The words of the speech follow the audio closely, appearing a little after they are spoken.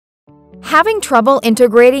Having trouble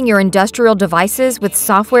integrating your industrial devices with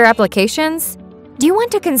software applications? Do you want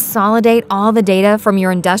to consolidate all the data from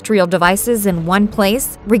your industrial devices in one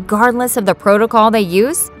place, regardless of the protocol they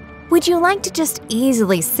use? Would you like to just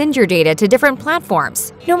easily send your data to different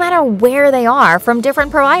platforms, no matter where they are from different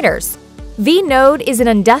providers? vNode is an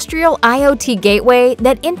industrial IoT gateway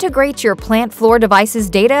that integrates your plant floor devices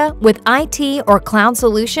data with IT or cloud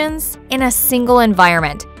solutions in a single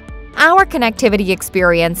environment. Our connectivity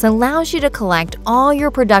experience allows you to collect all your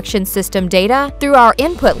production system data through our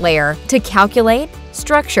input layer to calculate,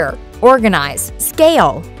 structure, organize,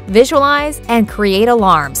 scale, visualize, and create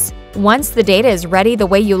alarms. Once the data is ready the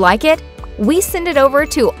way you like it, we send it over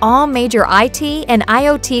to all major IT and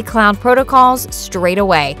IoT cloud protocols straight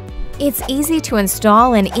away. It's easy to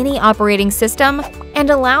install in any operating system and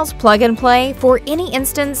allows plug and play for any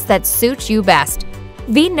instance that suits you best.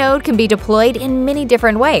 vNode can be deployed in many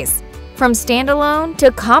different ways, from standalone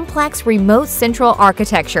to complex remote central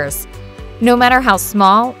architectures. No matter how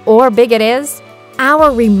small or big it is,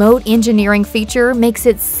 our remote engineering feature makes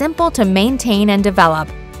it simple to maintain and develop.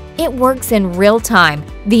 It works in real time.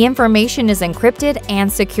 The information is encrypted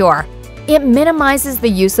and secure. It minimizes the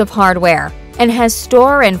use of hardware and has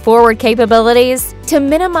store and forward capabilities to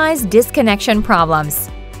minimize disconnection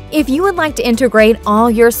problems. If you would like to integrate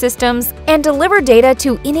all your systems and deliver data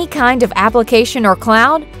to any kind of application or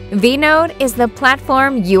cloud, vNode is the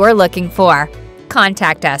platform you are looking for.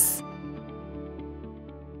 Contact us.